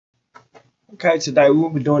Okay, today we'll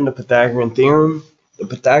be doing the Pythagorean Theorem. The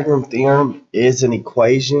Pythagorean Theorem is an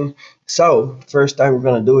equation. So, first thing we're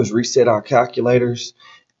going to do is reset our calculators,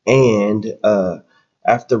 and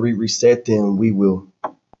after we reset them, we will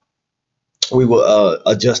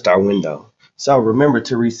adjust our window. So, remember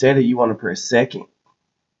to reset it, you want to press second.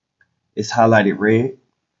 It's highlighted red,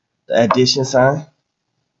 the addition sign.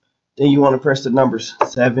 Then you want to press the numbers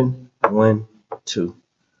 7, 1, 2.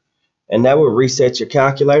 And that will reset your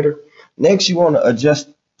calculator. Next, you want to adjust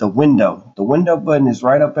the window. The window button is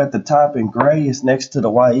right up at the top in gray. It's next to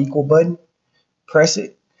the Y equal button. Press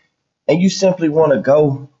it, and you simply want to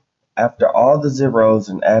go after all the zeros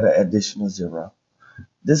and add an additional zero.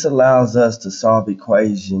 This allows us to solve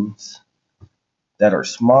equations that are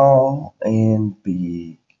small and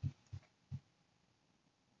big.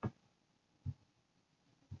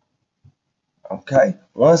 Okay,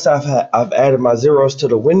 once I've added my zeros to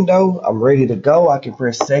the window, I'm ready to go. I can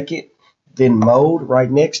press second, then mode right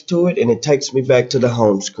next to it, and it takes me back to the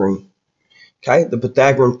home screen. Okay, the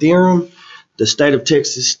Pythagorean Theorem, the state of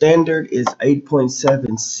Texas standard is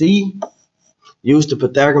 8.7c. Use the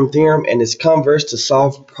Pythagorean Theorem and its converse to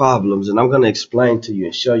solve problems, and I'm going to explain to you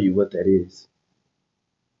and show you what that is.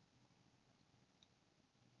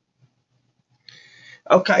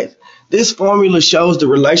 Okay, this formula shows the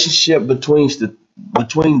relationship between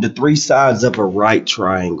the three sides of a right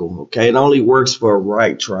triangle. Okay, it only works for a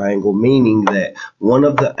right triangle, meaning that one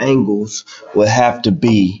of the angles will have to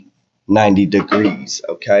be 90 degrees.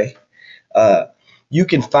 Okay, you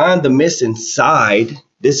can find the missing side.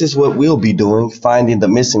 This is what we'll be doing, finding the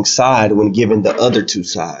missing side when given the other two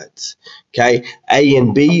sides. Okay, A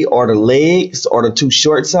and B are the legs or the two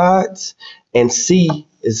short sides, and C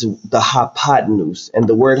is the hypotenuse. And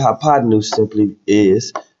the word hypotenuse simply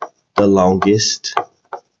is the longest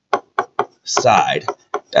side.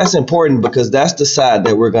 That's important because that's the side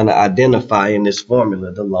that we're going to identify in this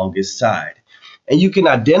formula, the longest side. And you can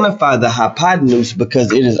identify the hypotenuse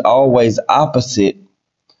because it is always opposite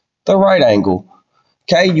the right angle.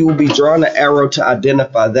 Okay, you will be drawing an arrow to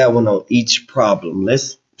identify that one on each problem.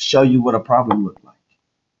 Let's show you what a problem looks like.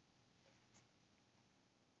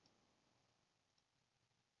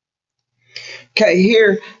 Okay,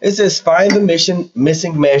 here it says find the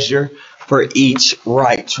missing measure for each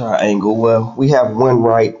right triangle. Well, we have one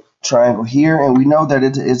right triangle here, and we know that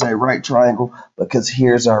it is a right triangle because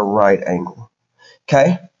here's our right angle.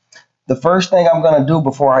 Okay, the first thing I'm going to do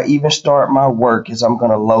before I even start my work is I'm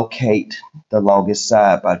going to locate the longest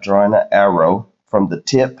side by drawing an arrow from the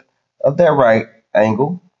tip of that right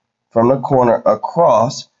angle, from the corner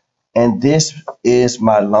across, and this is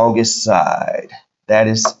my longest side. That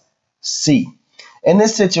is C. In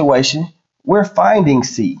this situation, we're finding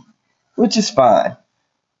C, which is fine.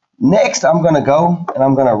 Next, I'm going to go and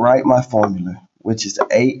I'm going to write my formula, which is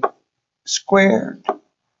A squared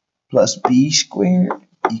plus B squared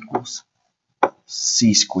equals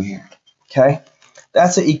C squared. Okay,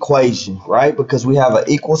 that's an equation, right? Because we have an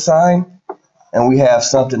equal sign and we have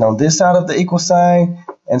something on this side of the equal sign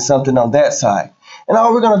and something on that side. And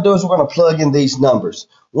all we're going to do is we're going to plug in these numbers.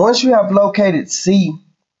 Once you have located C,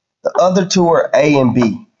 the other two are A and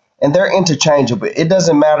B, and they're interchangeable. It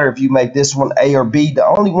doesn't matter if you make this one A or B. The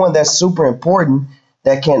only one that's super important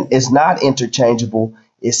that is not interchangeable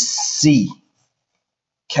is C.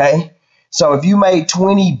 Okay, so if you made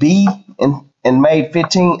 20B and made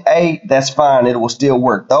 15A, that's fine. It will still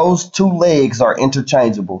work. Those two legs are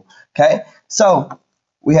interchangeable. Okay, so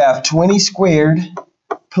we have 20 squared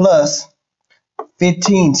plus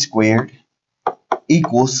 15 squared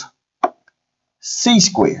equals C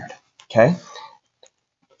squared. Okay,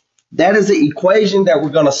 that is the equation that we're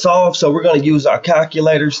going to solve. So we're going to use our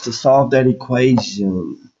calculators to solve that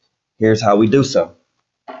equation. Here's how we do so.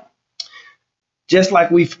 Just like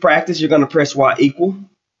we've practiced, you're going to press Y equal.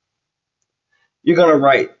 You're going to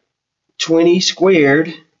write 20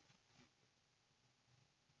 squared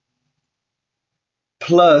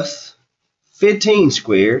plus 15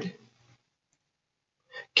 squared.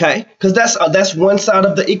 Okay, because that's one side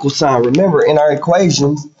of the equal sign. Remember, in our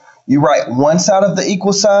equations, you write one side of the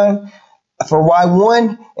equal sign for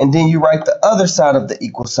y1, and then you write the other side of the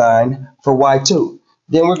equal sign for y2.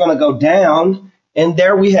 Then we're going to go down, and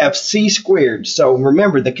there we have C squared. So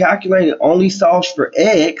remember, the calculator only solves for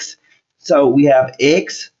x. So we have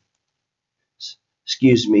x.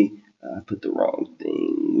 Excuse me, I put the wrong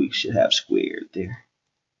thing. We should have squared there.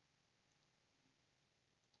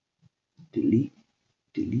 Delete.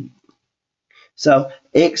 So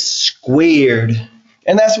x squared,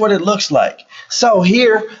 and that's what it looks like. So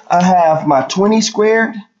here I have my 20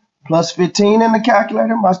 squared plus 15 in the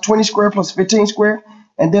calculator, my 20 squared plus 15 squared,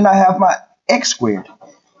 and then I have my x squared.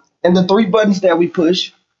 And the three buttons that we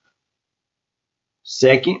push,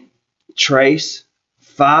 second, trace,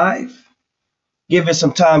 5. Give it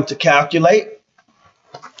some time to calculate.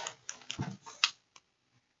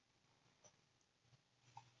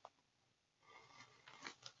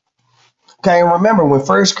 Okay, and remember, when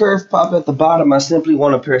first curve pop at the bottom, I simply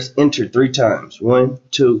want to press enter 3 times. 1,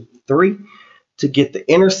 2, 3. To get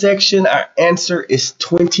the intersection, our answer is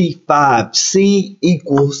 25. C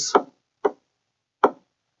equals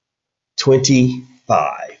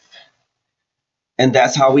 25. And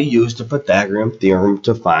that's how we use the Pythagorean theorem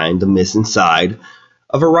to find the missing side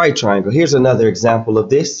of a right triangle. Here's another example of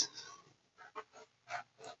this.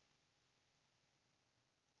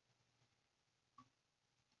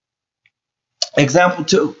 Example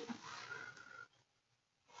 2.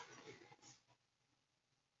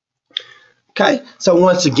 Okay, so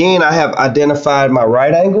once again, I have identified my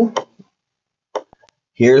right angle.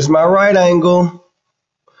 Here's my right angle.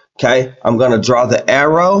 Okay, I'm going to draw the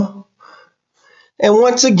arrow. And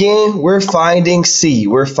once again, we're finding C.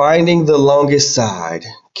 We're finding the longest side.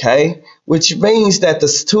 Okay, which means that the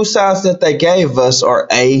two sides that they gave us are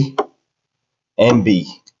A and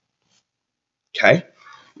B. Okay,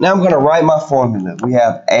 now I'm going to write my formula. We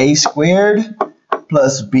have A squared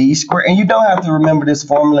plus B squared. And you don't have to remember this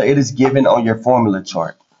formula. It is given on your formula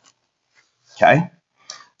chart. Okay,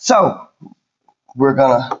 so we're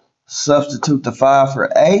going to substitute the 5 for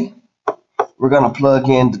A. We're going to plug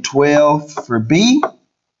in the 12 for B.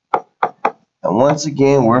 And once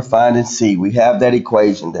again, we're finding C. We have that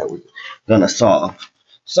equation that we're going to solve.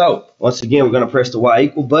 So once again, we're going to press the Y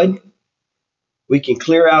equal button. We can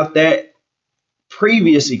clear out that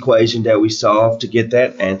previous equation that we solved to get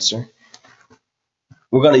that answer.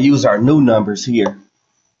 We're going to use our new numbers here.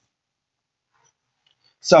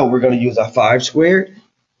 So we're going to use our 5 squared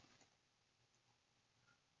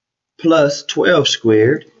plus 12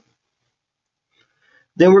 squared.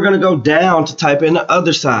 Then we're going to go down to type in the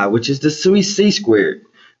other side, which is the C squared.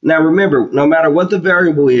 Now remember, no matter what the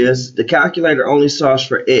variable is, the calculator only solves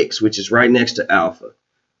for x, which is right next to alpha.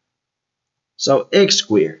 So x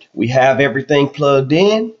squared. We have everything plugged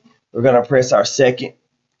in. We're going to press our second,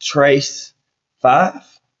 trace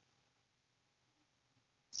 5.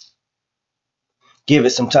 Give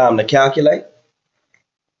it some time to calculate.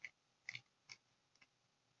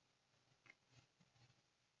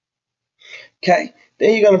 Okay,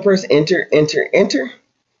 then you're going to press enter, enter, enter.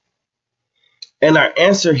 And our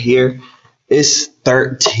answer here is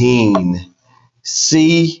 13.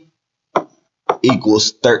 C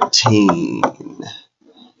equals 13.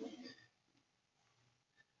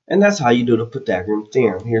 And that's how you do the Pythagorean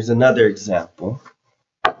theorem. Here's another example.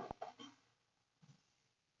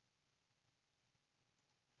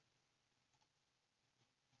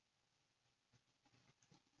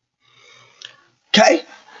 Okay,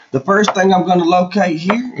 the first thing I'm going to locate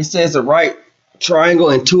here, it says a right triangle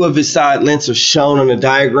and 2 of its side lengths are shown on the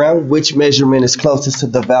diagram. Which measurement is closest to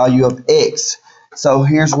the value of x? So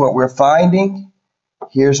here's what we're finding.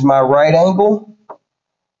 Here's my right angle.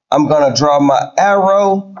 I'm going to draw my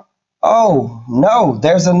arrow. Oh, no,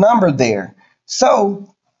 there's a number there.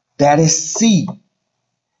 So that is C.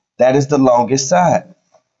 That is the longest side.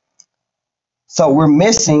 So we're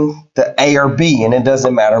missing the A or B, and it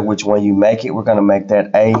doesn't matter which one you make it. We're going to make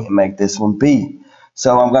that A and make this one B.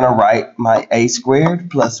 So I'm going to write my A squared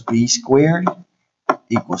plus B squared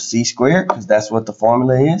equals C squared, because that's what the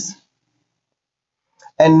formula is.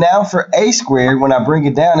 And now for A squared, when I bring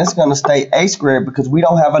it down, it's going to stay A squared because we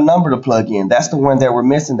don't have a number to plug in. That's the one that we're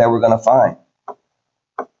missing that we're going to find.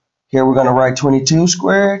 Here we're going to write 22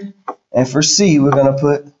 squared, and for C, we're going to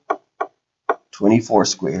put 24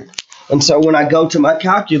 squared. And so when I go to my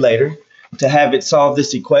calculator to have it solve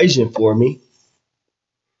this equation for me,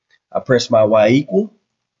 I press my Y equal,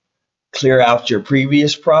 clear out your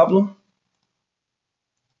previous problem.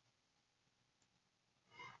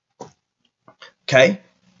 Okay,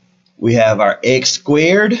 we have our x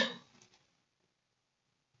squared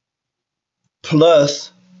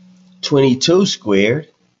plus 22 squared.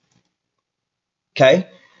 Okay,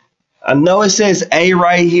 I know it says A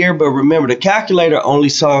right here, but remember the calculator only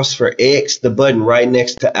solves for X, the button right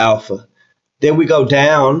next to alpha. Then we go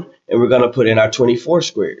down and we're going to put in our 24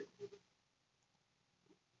 squared.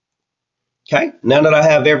 Okay, now that I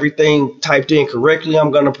have everything typed in correctly,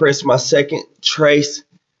 I'm going to press my second, trace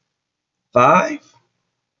 5.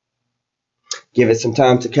 Give it some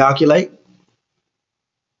time to calculate.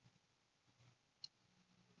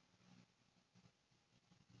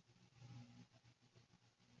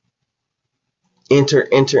 Enter,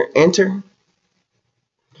 enter, enter.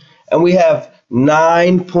 And we have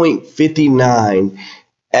 9.59.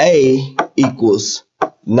 A equals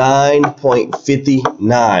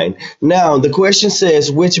 9.59. Now, the question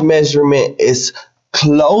says which measurement is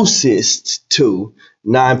closest to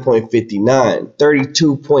 9.59.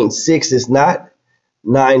 32.6 is not,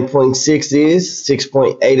 9.6 is,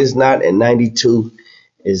 6.8 is not, and 92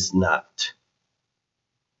 is not.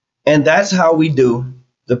 And that's how we do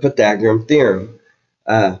the Pythagorean theorem.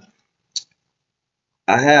 I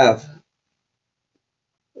have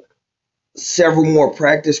several more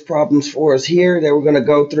practice problems for us here that we're going to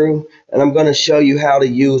go through, and I'm going to show you how to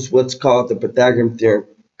use what's called the Pythagorean theorem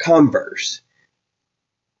converse.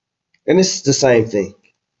 And this is the same thing.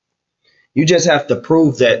 You just have to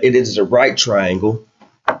prove that it is a right triangle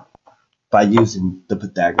by using the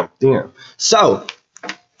Pythagorean theorem. So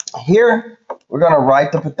here we're going to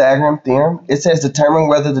write the Pythagorean theorem. It says determine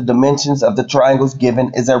whether the dimensions of the triangles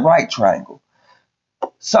given is a right triangle.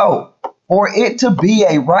 So for it to be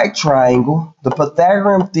a right triangle, the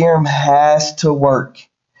Pythagorean theorem has to work.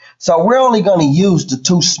 So we're only going to use the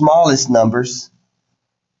two smallest numbers.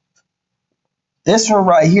 This one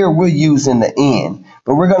right here we'll use in the end.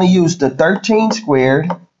 But we're going to use the 13 squared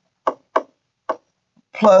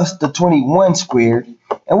plus the 21 squared.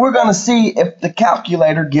 And we're going to see if the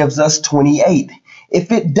calculator gives us 28.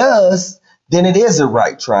 If it does, then it is a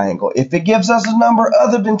right triangle. If it gives us a number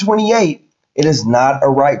other than 28, it is not a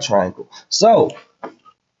right triangle. So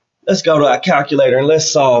let's go to our calculator and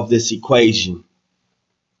let's solve this equation.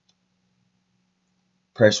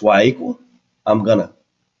 Press Y equal. I'm going to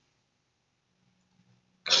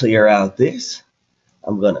clear out this.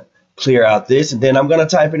 I'm going to clear out this, and then I'm going to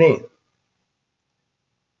type it in.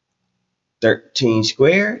 13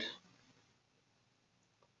 squared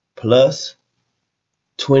plus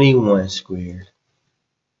 21 squared.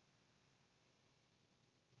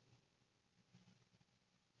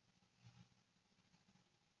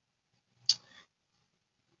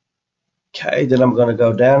 Okay, then I'm going to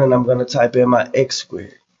go down and I'm going to type in my x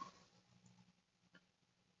squared.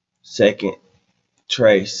 Second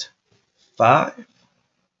trace 5.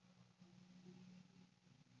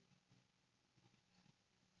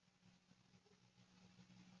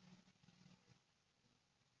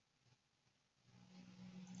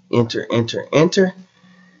 Enter, enter, enter.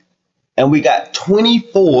 And we got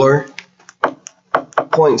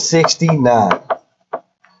 24.69.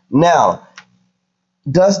 Now,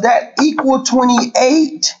 does that equal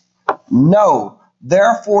 28? No.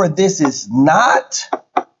 Therefore, this is not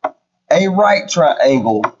a right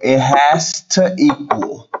triangle. It has to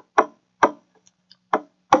equal.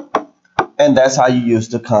 And that's how you use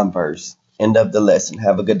the converse. End of the lesson.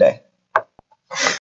 Have a good day.